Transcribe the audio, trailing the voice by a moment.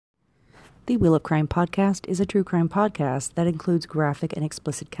The Wheel of Crime podcast is a true crime podcast that includes graphic and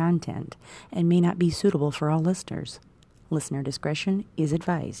explicit content and may not be suitable for all listeners. Listener discretion is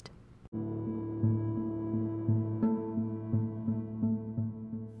advised.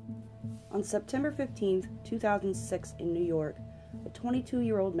 On September 15th, 2006 in New York, a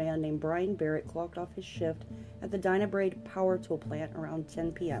 22-year-old man named Brian Barrett clocked off his shift at the Dynabrade power tool plant around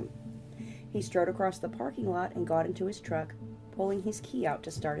 10 p.m. He strode across the parking lot and got into his truck, pulling his key out to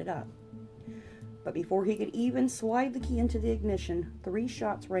start it up. But before he could even slide the key into the ignition, 3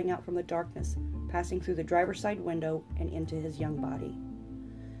 shots rang out from the darkness, passing through the driver's side window and into his young body.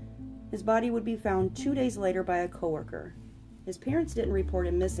 His body would be found 2 days later by a coworker. His parents didn't report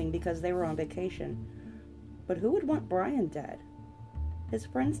him missing because they were on vacation. But who would want Brian dead? His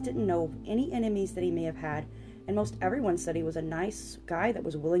friends didn't know of any enemies that he may have had, and most everyone said he was a nice guy that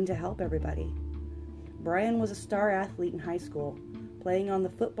was willing to help everybody. Brian was a star athlete in high school, playing on the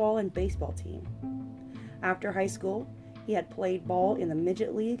football and baseball team. After high school, he had played ball in the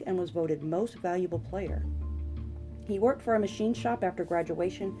midget league and was voted most valuable player. He worked for a machine shop after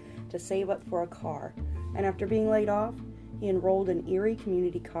graduation to save up for a car, and after being laid off, he enrolled in Erie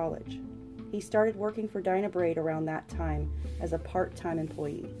Community College. He started working for Dynabrade around that time as a part-time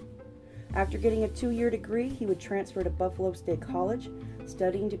employee. After getting a 2-year degree, he would transfer to Buffalo State College,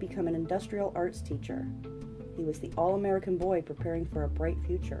 studying to become an industrial arts teacher. He was the all-American boy preparing for a bright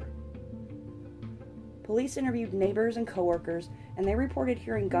future. Police interviewed neighbors and coworkers, and they reported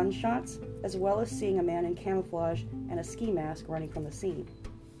hearing gunshots, as well as seeing a man in camouflage and a ski mask running from the scene.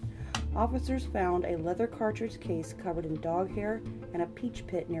 Officers found a leather cartridge case covered in dog hair and a peach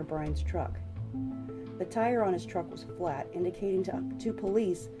pit near Brian's truck. The tire on his truck was flat, indicating to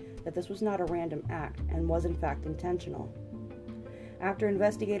police that this was not a random act and was in fact intentional. After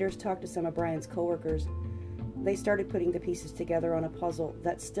investigators talked to some of Brian's coworkers, they started putting the pieces together on a puzzle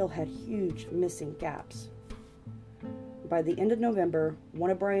that still had huge missing gaps. By the end of November, one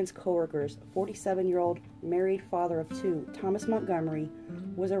of Brian's coworkers, 47-year-old married father of 2, Thomas Montgomery,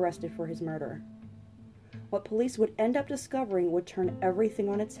 was arrested for his murder. What police would end up discovering would turn everything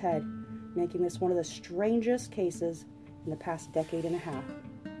on its head, making this one of the strangest cases in the past decade and a half.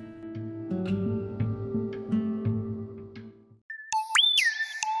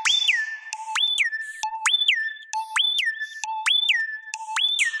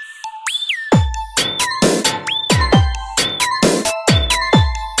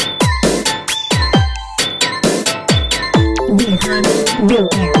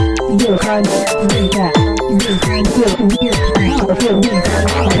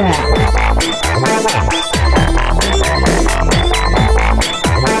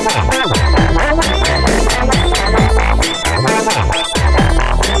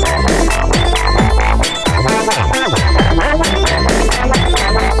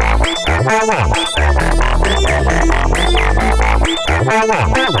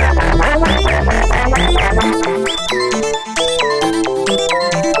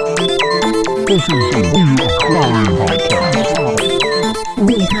 This is the Wheel of Crime podcast.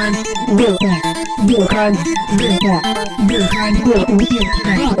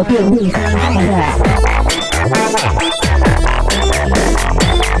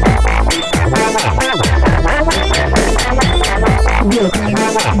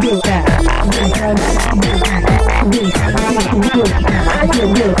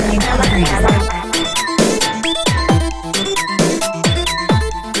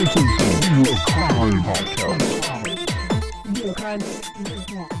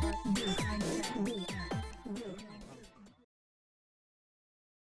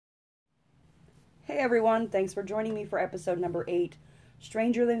 Hey everyone, thanks for joining me for episode number 8,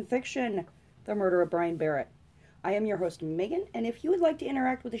 Stranger Than Fiction, The Murder of Brian Barrett. I am your host, Megan, and if you would like to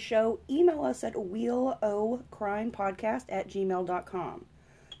interact with the show, email us at wheelocrimepodcast@gmail.com.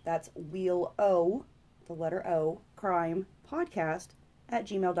 That's wheelo, the letter O, crime, podcast,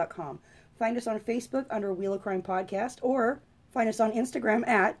 @gmail.com. Find us on Facebook under Wheel of Crime Podcast, or find us on Instagram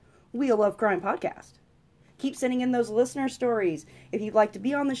at Wheel of Crime Podcast. Keep sending in those listener stories. If you'd like to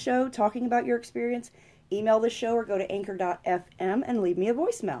be on the show talking about your experience, email the show or go to anchor.fm and leave me a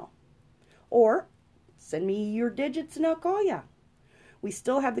voicemail. Or send me your digits and I'll call ya. We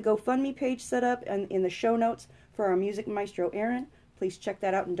still have the GoFundMe page set up and in the show notes for our music maestro, Aaron. Please check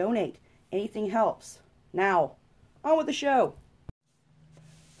that out and donate. Anything helps. Now, on with the show.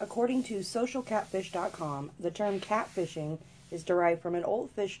 According to socialcatfish.com, the term catfishing is derived from an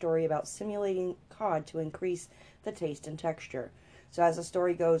old fish story about simulating cod to increase the taste and texture. So as the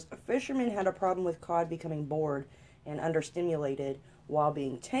story goes, a fisherman had a problem with cod becoming bored and understimulated while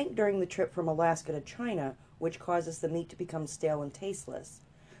being tanked during the trip from Alaska to China, which causes the meat to become stale and tasteless.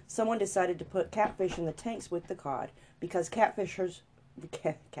 Someone decided to put catfish in the tanks with the cod because catfish are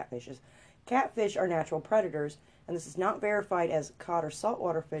natural predators, and this is not verified as cod are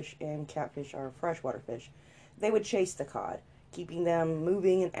saltwater fish and catfish are freshwater fish. They would chase the cod, keeping them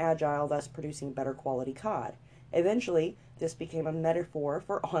moving and agile, thus producing better quality cod. Eventually, this became a metaphor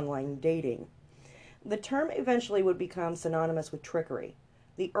for online dating. The term eventually would become synonymous with trickery.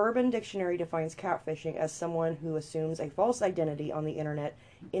 The Urban Dictionary defines catfishing as someone who assumes a false identity on the internet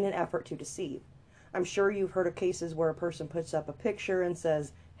in an effort to deceive. I'm sure you've heard of cases where a person puts up a picture and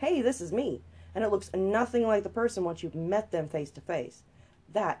says, "Hey, this is me," and it looks nothing like the person once you've met them face to face.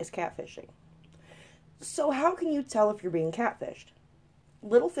 That is catfishing. So how can you tell if you're being catfished?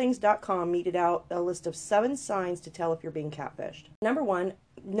 Littlethings.com meted out a list of 7 signs to tell if you're being catfished. Number 1,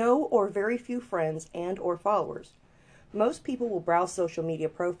 no or very few friends and or followers. Most people will browse social media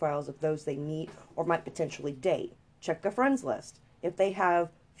profiles of those they meet or might potentially date. Check their friends list. If they have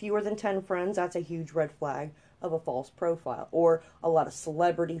fewer than 10 friends, that's a huge red flag of a false profile. Or a lot of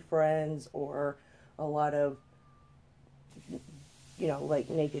celebrity friends, or a lot of, like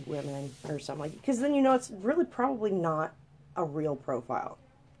naked women or something like that. Because then it's really probably not a real profile.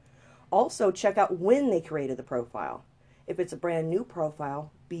 Also, check out when they created the profile. If it's a brand new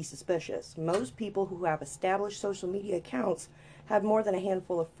profile, be suspicious. Most people who have established social media accounts have more than a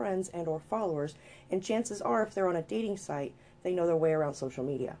handful of friends and or followers, and chances are if they're on a dating site, they know their way around social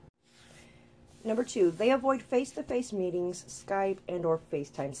media. Number 2, they avoid face-to-face meetings, Skype, and or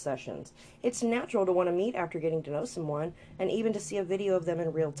FaceTime sessions. It's natural to want to meet after getting to know someone, and even to see a video of them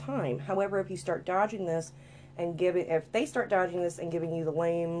in real time. However, if they start dodging this and giving you the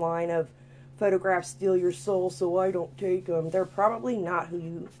lame line of photographs steal your soul, so I don't take them, they're probably not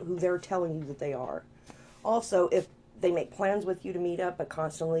who they're telling you that they are. Also, if they make plans with you to meet up but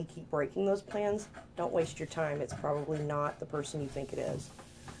constantly keep breaking those plans, don't waste your time. It's probably not the person you think it is.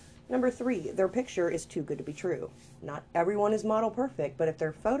 Number 3, their picture is too good to be true. Not everyone is model perfect, but if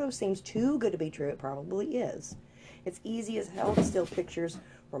their photo seems too good to be true, it probably is. It's easy as hell to steal pictures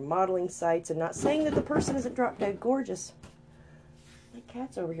from modeling sites, and not saying that the person isn't drop dead gorgeous. My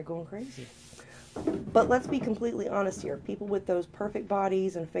cat's over here going crazy. But let's be completely honest here. People with those perfect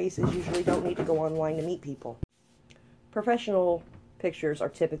bodies and faces usually don't need to go online to meet people. Professional pictures are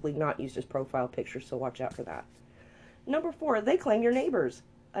typically not used as profile pictures, so watch out for that. Number 4, they claim you're neighbors.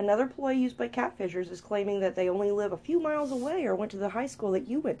 Another ploy used by catfishers is claiming that they only live a few miles away or went to the high school that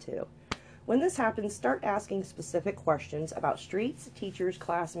you went to. When this happens, start asking specific questions about streets, teachers,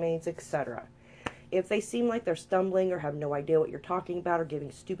 classmates, etc. If they seem like they're stumbling or have no idea what you're talking about or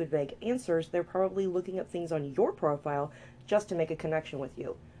giving stupid vague answers, they're probably looking up things on your profile just to make a connection with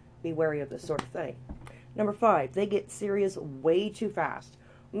you. Be wary of this sort of thing. Number 5, they get serious way too fast.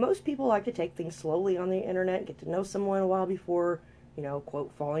 Most people like to take things slowly on the internet and get to know someone a while before,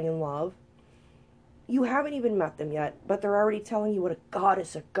 quote, falling in love. You haven't even met them yet, but they're already telling you what a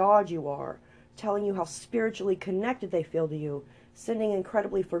goddess or god you are, telling you how spiritually connected they feel to you, sending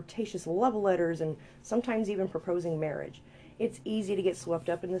incredibly flirtatious love letters, and sometimes even proposing marriage. It's easy to get swept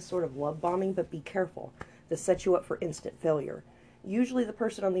up in this sort of love bombing, but be careful. This sets you up for instant failure. Usually the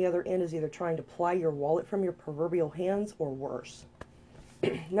person on the other end is either trying to pry your wallet from your proverbial hands or worse.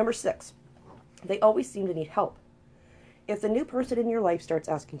 Number 6, they always seem to need help. If the new person in your life starts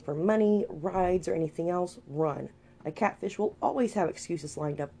asking for money, rides, or anything else, run. A catfish will always have excuses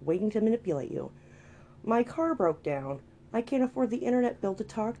lined up waiting to manipulate you. My car broke down. I can't afford the internet bill to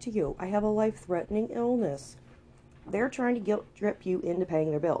talk to you. I have a life-threatening illness. They're trying to guilt-trip you into paying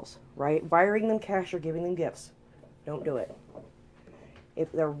their bills, right? Wiring them cash or giving them gifts. Don't do it.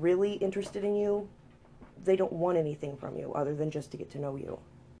 If they're really interested in you, they don't want anything from you other than just to get to know you.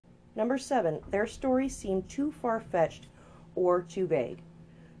 Number 7, their stories seem too far-fetched or too vague.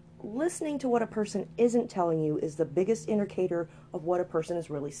 Listening to what a person isn't telling you is the biggest indicator of what a person is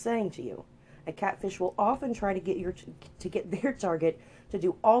really saying to you. A catfish will often try to get their target to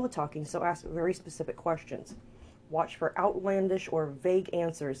do all the talking, so ask very specific questions. Watch for outlandish or vague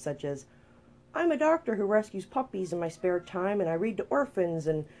answers such as, "I'm a doctor who rescues puppies in my spare time, and I read to orphans,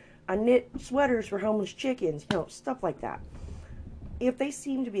 and I knit sweaters for homeless chickens," stuff like that. If they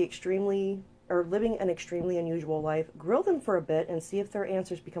seem to be living an extremely unusual life, grill them for a bit and see if their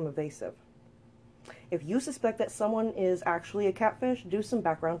answers become evasive. If you suspect that someone is actually a catfish, do some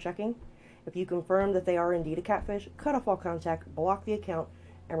background checking. If you confirm that they are indeed a catfish, cut off all contact, block the account,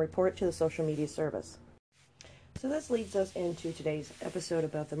 and report it to the social media service. So this leads us into today's episode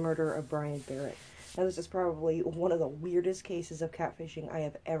about the murder of Brian Barrett. Now, this is probably one of the weirdest cases of catfishing I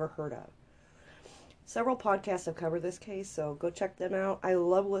have ever heard of. Several podcasts have covered this case, so go check them out. I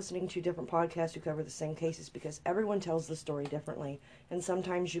love listening to different podcasts who cover the same cases because everyone tells the story differently, and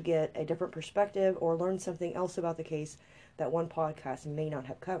sometimes you get a different perspective or learn something else about the case that one podcast may not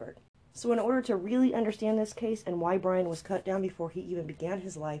have covered. So in order to really understand this case and why Brian was cut down before he even began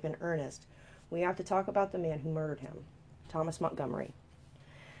his life in earnest, we have to talk about the man who murdered him, Thomas Montgomery.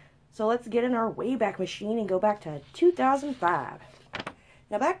 So let's get in our Wayback Machine and go back to 2005.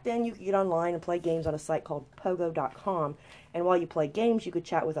 Now back then you could get online and play games on a site called Pogo.com, and while you played games you could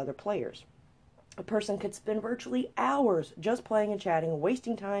chat with other players. A person could spend virtually hours just playing and chatting,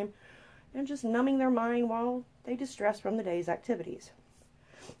 wasting time, and just numbing their mind while they distressed from the day's activities.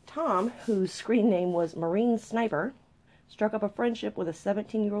 Tom, whose screen name was Marine Sniper, struck up a friendship with a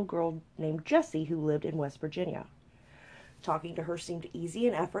 17-year-old girl named Jessie who lived in West Virginia. Talking to her seemed easy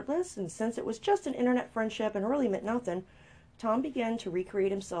and effortless, and since it was just an internet friendship and really meant nothing, Tom began to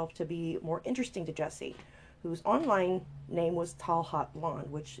recreate himself to be more interesting to Jessie, whose online name was Talhot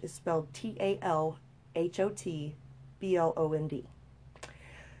Blonde, which is spelled Talhotblond.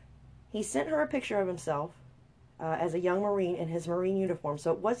 He sent her a picture of himself as a young Marine in his Marine uniform,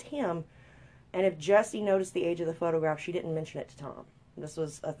 so it was him, and if Jessie noticed the age of the photograph, she didn't mention it to Tom. This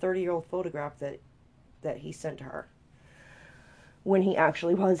was a 30-year-old photograph that he sent to her when he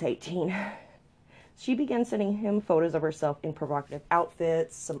actually was 18. She began sending him photos of herself in provocative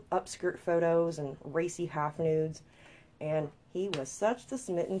outfits, some upskirt photos, and racy half-nudes, and he was such the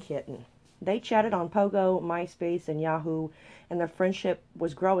smitten kitten. They chatted on Pogo, MySpace, and Yahoo, and their friendship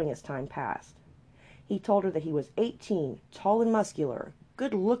was growing as time passed. He told her that he was 18, tall and muscular,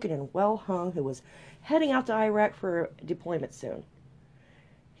 good-looking and well-hung, who was heading out to Iraq for deployment soon.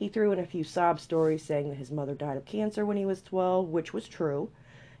 He threw in a few sob stories saying that his mother died of cancer when he was 12, which was true,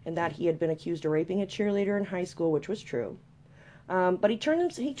 and that he had been accused of raping a cheerleader in high school, which was true. But he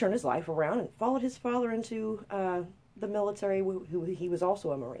turned his life around and followed his father into the military, who he was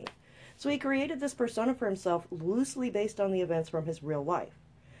also a Marine. So he created this persona for himself loosely based on the events from his real life.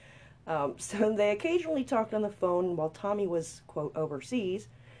 So they occasionally talked on the phone while Tommy was, quote, overseas.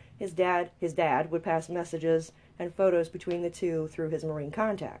 His dad would pass messages and photos between the two through his Marine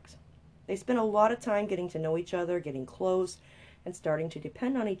contacts. They spent a lot of time getting to know each other, getting close, and starting to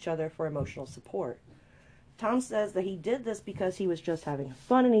depend on each other for emotional support. Tom says that he did this because he was just having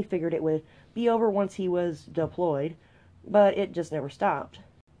fun and he figured it would be over once he was deployed, but it just never stopped.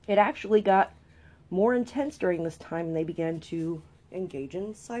 It actually got more intense during this time and they began to engage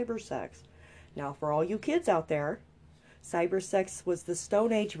in cyber sex. Now, for all you kids out there, cyber sex was the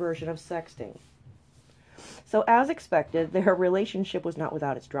Stone Age version of sexting. So as expected, their relationship was not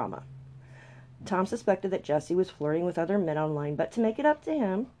without its drama. Tom suspected that Jessie was flirting with other men online, but to make it up to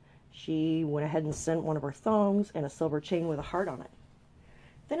him, she went ahead and sent one of her thongs and a silver chain with a heart on it.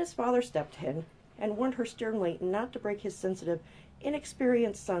 Then his father stepped in and warned her sternly not to break his sensitive,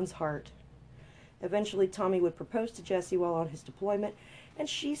 inexperienced son's heart. Eventually, Tommy would propose to Jessie while on his deployment, and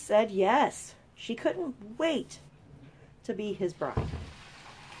she said yes. She couldn't wait to be his bride.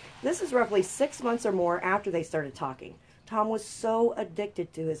 This is roughly 6 months or more after they started talking. Tom was so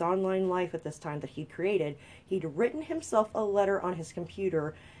addicted to his online life at this time that he'd written himself a letter on his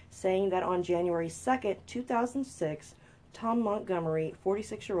computer saying that on January 2nd, 2006, Tom Montgomery,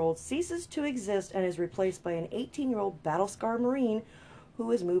 46-year-old, ceases to exist and is replaced by an 18-year-old battle-scarred Marine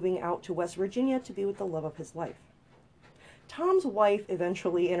who is moving out to West Virginia to be with the love of his life. Tom's wife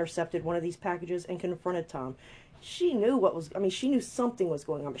eventually intercepted one of these packages and confronted Tom. She knew something was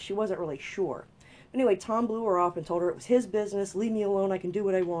going on, but she wasn't really sure. Anyway, Tom blew her off and told her it was his business, leave me alone, I can do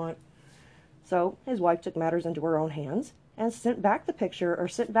what I want. So his wife took matters into her own hands and sent back the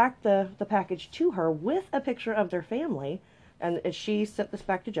package to her with a picture of their family, and she sent this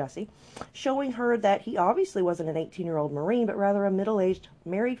back to Jessie, showing her that he obviously wasn't an 18-year-old Marine, but rather a middle-aged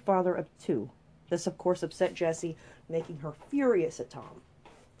married father of 2. This, of course, upset Jessie, making her furious at Tom.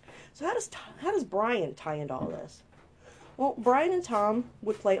 So how does Brian tie into all this? Well, Brian and Tom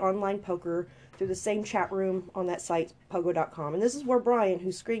would play online poker through the same chat room on that site, Pogo.com. And this is where Brian,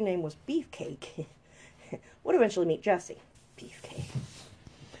 whose screen name was Beefcake, would eventually meet Jessie. Beefcake.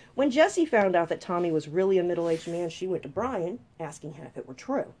 When Jessie found out that Tommy was really a middle-aged man, she went to Brian, asking him if it were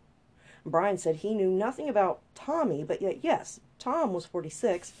true. Brian said he knew nothing about Tommy, but yet, yes, Tom was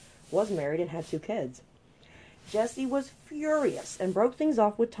 46, was married, and had 2 kids. Jessie was furious and broke things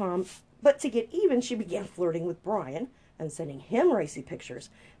off with Tom, but to get even, she began flirting with Brian and sending him racy pictures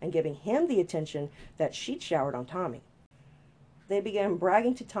and giving him the attention that she'd showered on Tommy. They began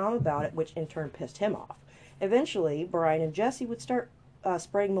bragging to Tom about it, which in turn pissed him off. Eventually, Brian and Jessie would start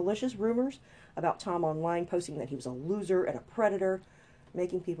spreading malicious rumors about Tom online, posting that he was a loser and a predator,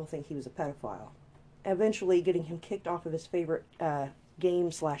 making people think he was a pedophile. eventually getting him kicked off of his favorite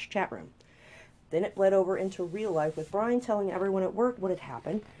game/chat room. Then it bled over into real life with Brian telling everyone at work what had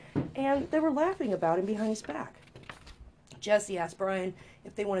happened, and they were laughing about him behind his back. Jesse asked Brian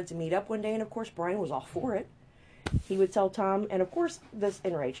if they wanted to meet up one day, and of course Brian was all for it. He would tell Tom, and of course this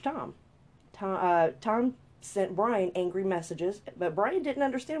enraged Tom. Tom sent Brian angry messages, but Brian didn't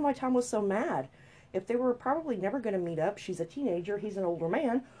understand why Tom was so mad. If they were probably never going to meet up, she's a teenager, he's an older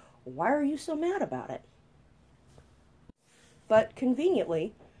man, why are you so mad about it? But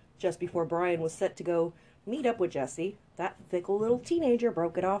conveniently, just before Brian was set to go meet up with Jesse, that fickle little teenager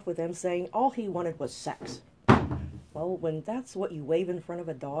broke it off with him, saying all he wanted was sex. Well, when that's what you wave in front of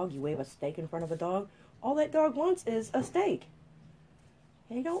a dog, you wave a steak in front of a dog, all that dog wants is a steak.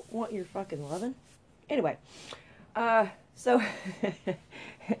 They don't want your fucking lovin'. Anyway, so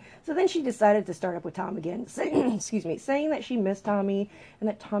then she decided to start up with Tom again, saying that she missed Tommy and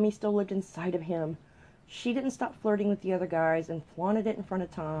that Tommy still lived inside of him. She didn't stop flirting with the other guys and flaunted it in front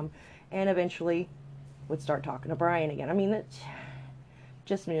of Tom, and eventually would start talking to Brian again. I mean, that's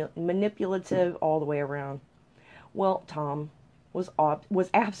just manipulative all the way around. Well, Tom was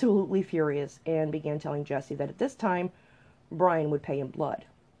absolutely furious and began telling Jesse that at this time, Brian would pay in blood.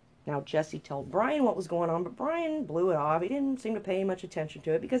 Now, Jesse told Brian what was going on, but Brian blew it off. He didn't seem to pay much attention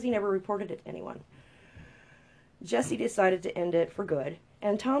to it because he never reported it to anyone. Jesse decided to end it for good,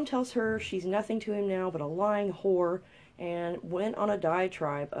 and Tom tells her she's nothing to him now but a lying whore, and went on a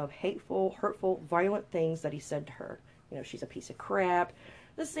diatribe of hateful, hurtful, violent things that he said to her. You know, she's a piece of crap.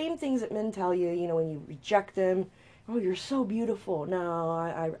 The same things that men tell you, you know, when you reject them. Oh, you're so beautiful. No,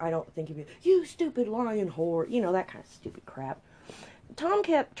 I don't think of you. You stupid lying whore. You know, that kind of stupid crap. Tom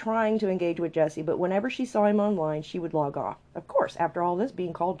kept trying to engage with Jesse, but whenever she saw him online, she would log off. Of course, after all this,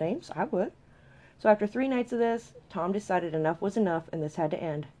 being called names, I would. So after 3 nights of this, Tom decided enough was enough and this had to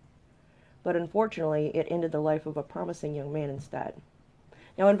end. But unfortunately, it ended the life of a promising young man instead.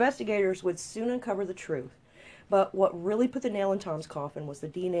 Now, investigators would soon uncover the truth. But what really put the nail in Tom's coffin was the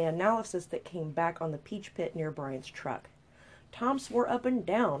DNA analysis that came back on the peach pit near Brian's truck. Tom swore up and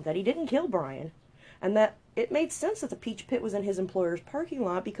down that he didn't kill Brian, and that it made sense that the peach pit was in his employer's parking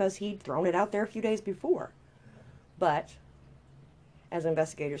lot because he'd thrown it out there a few days before. But, as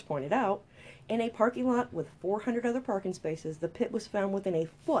investigators pointed out, in a parking lot with 400 other parking spaces, the pit was found within a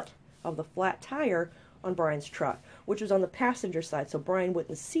foot of the flat tire on Brian's truck, which was on the passenger side, so Brian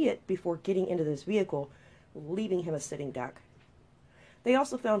wouldn't see it before getting into this vehicle, leaving him a sitting duck. They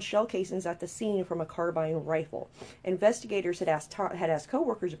also found shell casings at the scene from a carbine rifle. Investigators had asked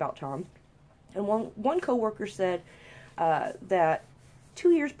coworkers about Tom, and one coworker said that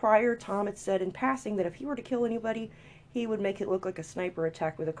 2 years prior, Tom had said in passing that if he were to kill anybody, he would make it look like a sniper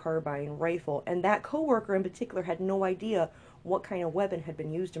attack with a carbine rifle. And that coworker in particular had no idea what kind of weapon had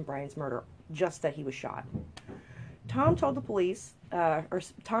been used in Brian's murder, just that he was shot. Tom told the police,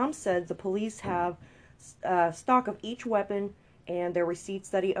 Tom said the police have stock of each weapon and their receipts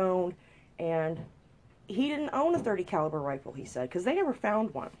that he owned, and he didn't own a .30 caliber rifle, he said, because they never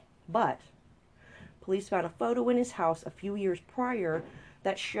found one. But police found a photo in his house from a few years prior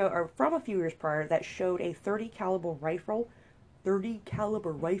that showed a .30 caliber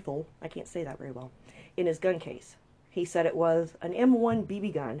rifle, I can't say that very well, in his gun case. He said it was an M1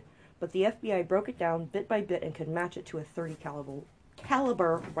 BB gun, but the FBI broke it down bit by bit and could match it to a .30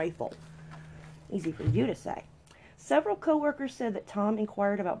 caliber rifle. Easy for you to say. Several co-workers said that Tom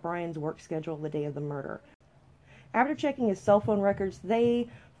inquired about Brian's work schedule the day of the murder. After checking his cell phone records, they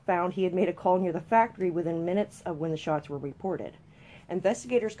found he had made a call near the factory within minutes of when the shots were reported.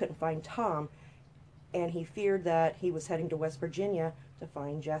 Investigators couldn't find Tom, and he feared that he was heading to West Virginia to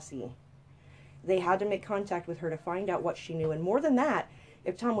find Jesse. They had to make contact with her to find out what she knew, and more than that,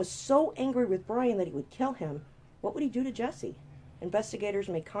 if Tom was so angry with Brian that he would kill him, what would he do to Jesse? Investigators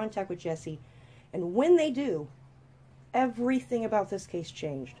made contact with Jesse, and when they do, everything about this case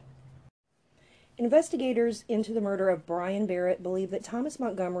changed. Investigators into the murder of Brian Barrett believe that Thomas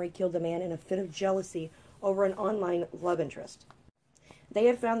Montgomery killed the man in a fit of jealousy over an online love interest. They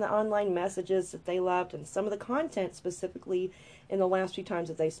had found the online messages that they left, and some of the content, specifically in the last few times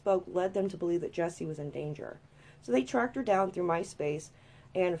that they spoke, led them to believe that Jesse was in danger. So they tracked her down through MySpace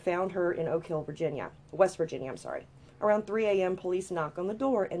and found her in West Virginia. Around 3 a.m., police knocked on the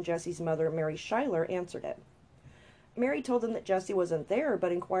door, and Jesse's mother, Mary Schuyler, answered it. Mary told them that Jesse wasn't there,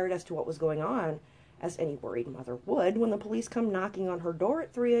 but inquired as to what was going on, as any worried mother would, when the police come knocking on her door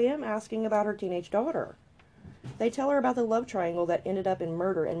at 3 a.m. asking about her teenage daughter. They tell her about the love triangle that ended up in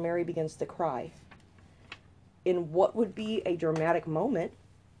murder, and Mary begins to cry. In what would be a dramatic moment,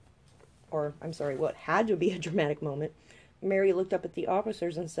 what had to be a dramatic moment, Mary looked up at the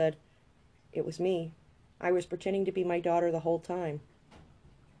officers and said, "It was me. I was pretending to be my daughter the whole time.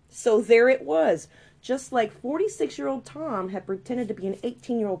 So there it was. Just like 46-year-old Tom had pretended to be an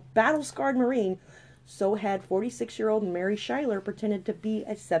 18-year-old battle-scarred Marine, so had 46-year-old Mary Schuyler pretended to be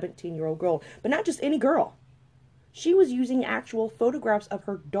a 17-year-old girl. But not just any girl. She was using actual photographs of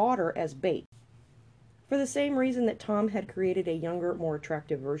her daughter as bait. For the same reason that Tom had created a younger, more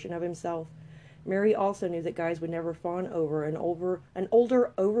attractive version of himself, Mary also knew that guys would never fawn over an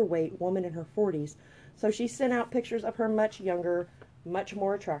older, overweight woman in her 40s, so she sent out pictures of her much younger, much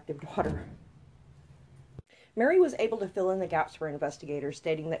more attractive daughter. Mary was able to fill in the gaps for investigators,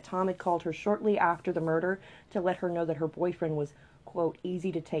 stating that Tom had called her shortly after the murder to let her know that her boyfriend was, quote,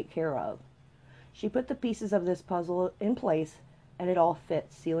 easy to take care of. She put the pieces of this puzzle in place, and it all fit,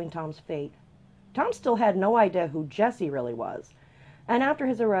 sealing Tom's fate. Tom still had no idea who Jesse really was, and after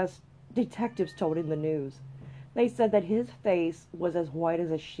his arrest, detectives told him the news. They said that his face was as white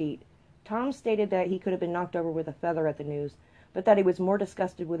as a sheet. Tom stated that he could have been knocked over with a feather at the news, but that he was more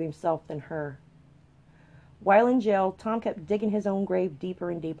disgusted with himself than her. While in jail, Tom kept digging his own grave deeper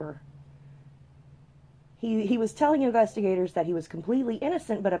and deeper. He was telling investigators that he was completely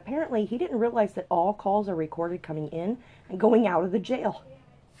innocent, but apparently he didn't realize that all calls are recorded coming in and going out of the jail.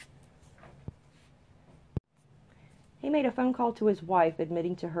 He made a phone call to his wife,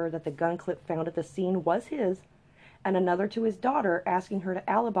 admitting to her that the gun clip found at the scene was his, and another to his daughter, asking her to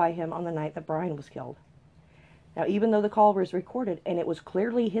alibi him on the night that Brian was killed. Now, even though the call was recorded, and it was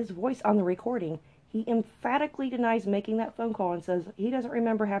clearly his voice on the recording, he emphatically denies making that phone call and says he doesn't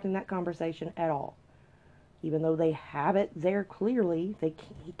remember having that conversation at all. Even though they have it there clearly,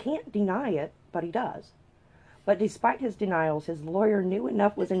 he can't deny it, but he does. But despite his denials, his lawyer knew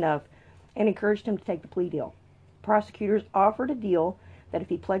enough was enough and encouraged him to take the plea deal. Prosecutors offered a deal that if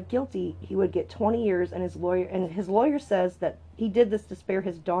he pled guilty, he would get 20 years, and his lawyer says that he did this to spare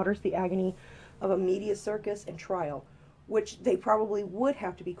his daughters the agony of a media circus and trial, which they probably would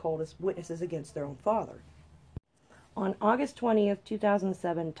have to be called as witnesses against their own father. On August 20th,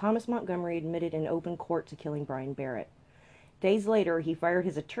 2007, Thomas Montgomery admitted in open court to killing Brian Barrett. Days later, he fired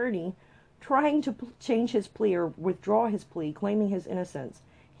his attorney, trying to change his plea or withdraw his plea, claiming his innocence.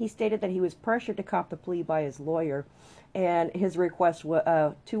 He stated that he was pressured to cop the plea by his lawyer, and his request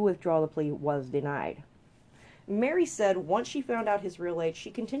to withdraw the plea was denied. Mary said once she found out his real age, she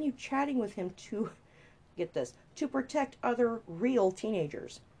continued chatting with him to, get this, to protect other real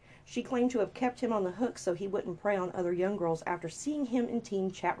teenagers. She claimed to have kept him on the hook so he wouldn't prey on other young girls after seeing him in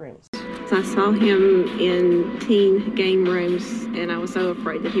teen chat rooms. So I saw him in teen game rooms, and I was so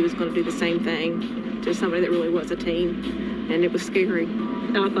afraid that he was going to do the same thing to somebody that really was a teen, and it was scary.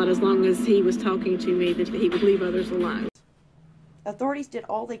 I thought as long as he was talking to me that he would leave others alone. Authorities did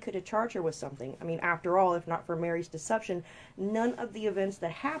all they could to charge her with something. I mean, after all, if not for Mary's deception, none of the events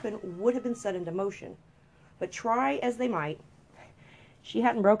that happened would have been set into motion. But try as they might, she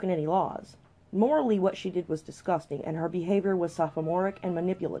hadn't broken any laws. Morally, what she did was disgusting, and her behavior was sophomoric and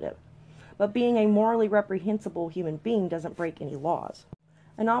manipulative. But being a morally reprehensible human being doesn't break any laws.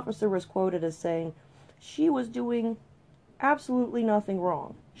 An officer was quoted as saying, "She was doing absolutely nothing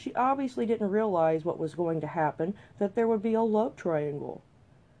wrong. She obviously didn't realize what was going to happen, that there would be a love triangle."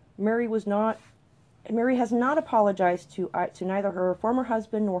 Mary has not apologized to neither her former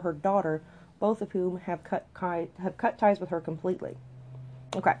husband nor her daughter, both of whom have cut ties with her completely.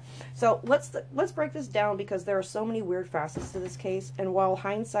 Okay, so let's break this down because there are so many weird facets to this case, and while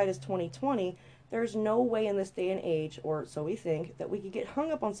hindsight is 20/20, there's no way in this day and age, or so we think, that we could get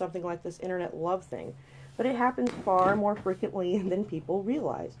hung up on something like this internet love thing. But it happens far more frequently than people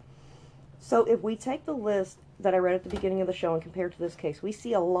realize. So if we take the list that I read at the beginning of the show and compare it to this case, we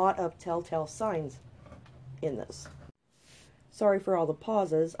see a lot of telltale signs in this. Sorry for all the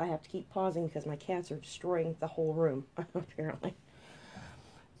pauses. I have to keep pausing because my cats are destroying the whole room, apparently.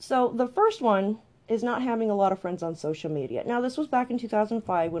 So the first one is not having a lot of friends on social media. Now, this was back in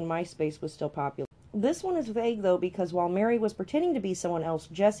 2005 when MySpace was still popular. This one is vague, though, because while Mary was pretending to be someone else,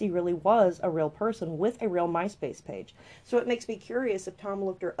 Jesse really was a real person with a real MySpace page. So it makes me curious if Tom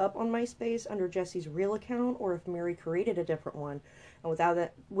looked her up on MySpace under Jesse's real account, or if Mary created a different one. And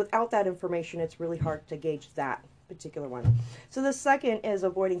without that information, it's really hard to gauge that particular one. So the second is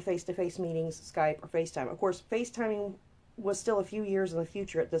avoiding face-to-face meetings, Skype, or FaceTime. Of course, FaceTiming was still a few years in the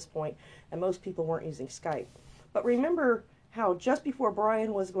future at this point, and most people weren't using Skype. But remember how just before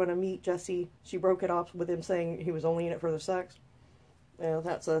Brian was going to meet Jesse, she broke it off with him saying he was only in it for the sex? Well,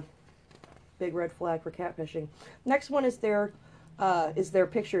 that's a big red flag for catfishing. Next one is their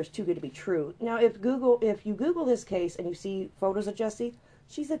picture is too good to be true. Now, if you Google this case and you see photos of Jesse,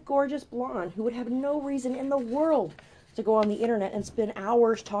 she's a gorgeous blonde who would have no reason in the world to go on the internet and spend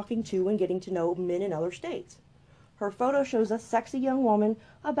hours talking to and getting to know men in other states. Her photo shows a sexy young woman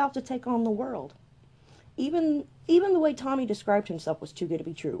about to take on the world. Even the way Tommy described himself was too good to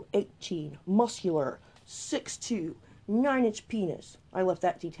be true. 18, muscular, 6'2", 9-inch penis. I left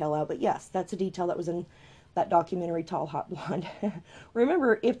that detail out, but yes, that's a detail that was in that documentary, Tall Hot Blonde.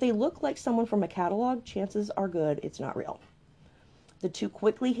 Remember, if they look like someone from a catalog, chances are good it's not real. The two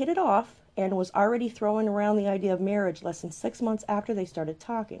quickly hit it off and was already throwing around the idea of marriage less than 6 months after they started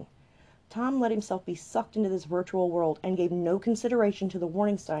talking. Tom let himself be sucked into this virtual world and gave no consideration to the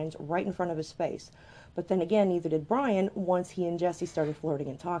warning signs right in front of his face. But then again, neither did Brian once he and Jesse started flirting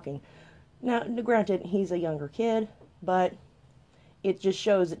and talking. Now, granted, he's a younger kid, but it just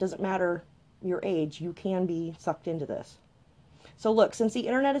shows it doesn't matter your age, you can be sucked into this. So look, since the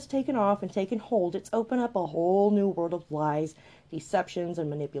internet has taken off and taken hold, it's opened up a whole new world of lies, deceptions, and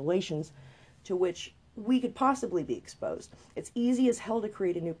manipulations to which we could possibly be exposed. It's easy as hell to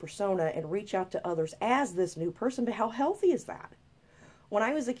create a new persona and reach out to others as this new person, but how healthy is that? When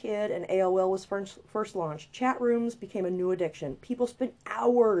I was a kid and AOL was first launched, chat rooms became a new addiction. People spent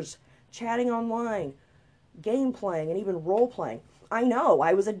hours chatting online, game playing, and even role playing. I know,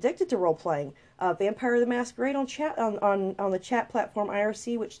 I was addicted to role playing. Vampire the Masquerade on the chat platform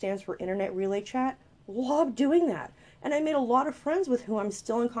IRC, which stands for Internet Relay Chat, loved doing that. And I made a lot of friends with who I'm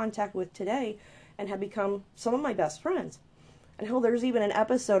still in contact with today and have become some of my best friends. And hell, there's even an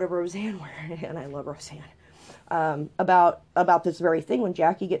episode of Roseanne where, and I love Roseanne, about this very thing when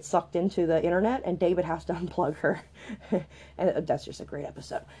Jackie gets sucked into the internet and David has to unplug her. And that's just a great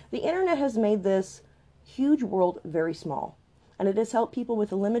episode. The internet has made this huge world very small, and it has helped people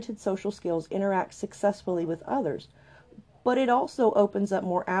with limited social skills interact successfully with others. But it also opens up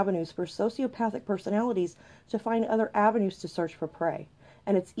more avenues for sociopathic personalities to find other avenues to search for prey.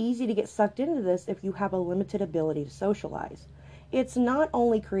 And it's easy to get sucked into this if you have a limited ability to socialize. It's not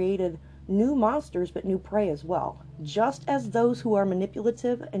only created new monsters, but new prey as well. Just as those who are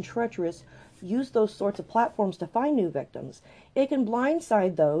manipulative and treacherous use those sorts of platforms to find new victims, it can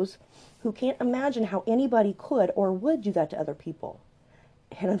blindside those who can't imagine how anybody could or would do that to other people.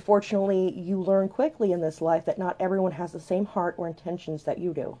 And unfortunately, you learn quickly in this life that not everyone has the same heart or intentions that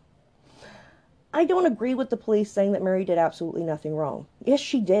you do. I don't agree with the police saying that Mary did absolutely nothing wrong. Yes,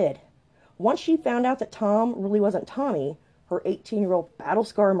 she did. Once she found out that Tom really wasn't Tommy, her 18-year-old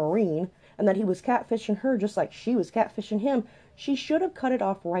battle-scar Marine, and that he was catfishing her just like she was catfishing him, she should have cut it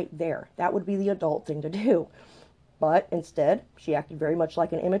off right there. That would be the adult thing to do. But instead, she acted very much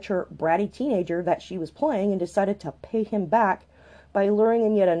like an immature, bratty teenager that she was playing and decided to pay him back by luring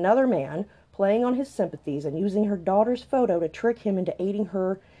in yet another man, playing on his sympathies, and using her daughter's photo to trick him into aiding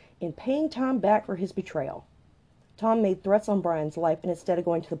her in paying Tom back for his betrayal. Tom made threats on Brian's life, and instead of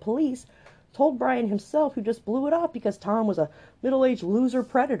going to the police, told Brian himself, who just blew it off because Tom was a middle-aged loser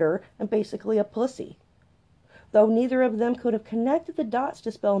predator and basically a pussy. Though neither of them could have connected the dots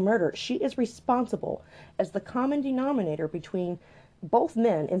to spell murder, she is responsible as the common denominator between both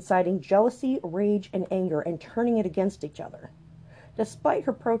men, inciting jealousy, rage, and anger, and turning it against each other. Despite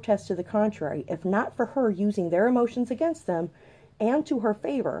her protests to the contrary, if not for her using their emotions against them and to her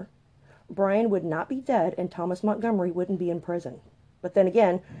favor, Brian would not be dead and Thomas Montgomery wouldn't be in prison. But then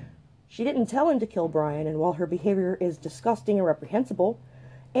again, she didn't tell him to kill Brian, and while her behavior is disgusting and reprehensible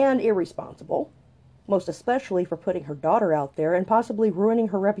and irresponsible, most especially for putting her daughter out there and possibly ruining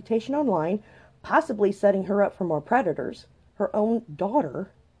her reputation online, possibly setting her up for more predators, her own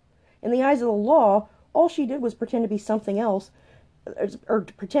daughter, in the eyes of the law, all she did was pretend to be something else, or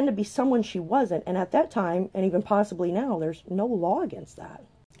pretend to be someone she wasn't, and at that time, and even possibly now, there's no law against that.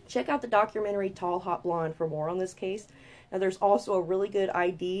 Check out the documentary Tall Hot Blonde for more on this case. Now, there's also a really good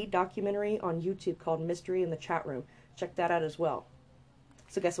ID documentary on YouTube called Mystery in the Chat Room. Check that out as well.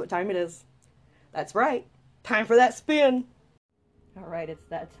 So guess what time it is? That's right, time for that spin. All right, it's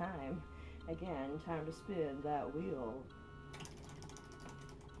that time. Again, time to spin that wheel.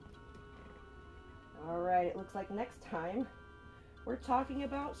 All right, it looks like next time we're talking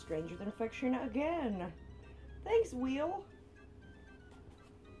about Stranger Than Fiction again. Thanks, wheel.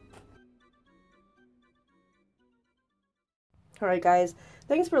 Alright guys,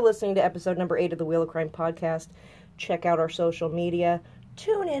 thanks for listening to episode number 8 of the Wheel of Crime podcast. Check out our social media.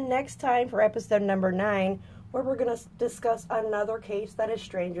 Tune in next time for episode number 9, where we're going to discuss another case that is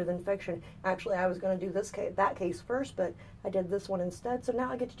stranger than fiction. Actually, I was going to do that case first, but I did this one instead, so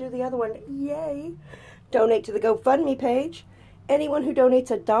now I get to do the other one. Yay! Donate to the GoFundMe page. Anyone who donates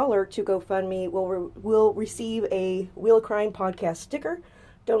 $1 to GoFundMe will receive a Wheel of Crime podcast sticker.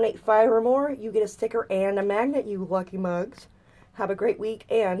 Donate $5 or more, you get a sticker and a magnet, you lucky mugs. Have a great week,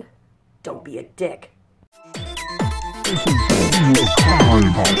 and don't be a dick. Real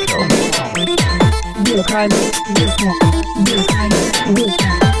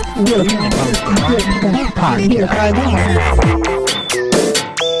crime podcast.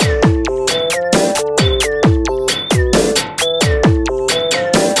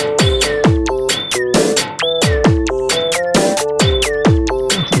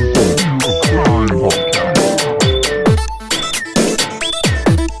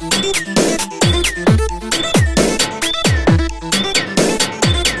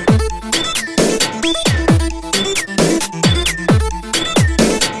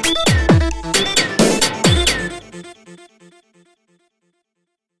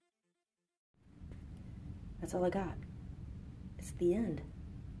 That's all I got. It's the end.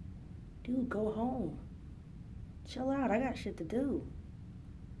 Dude, go home. Chill out. I got shit to do.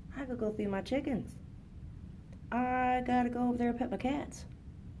 I gotta go feed my chickens. I gotta go over there and pet my cats.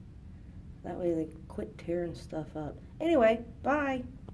 That way they quit tearing stuff up. Anyway, bye.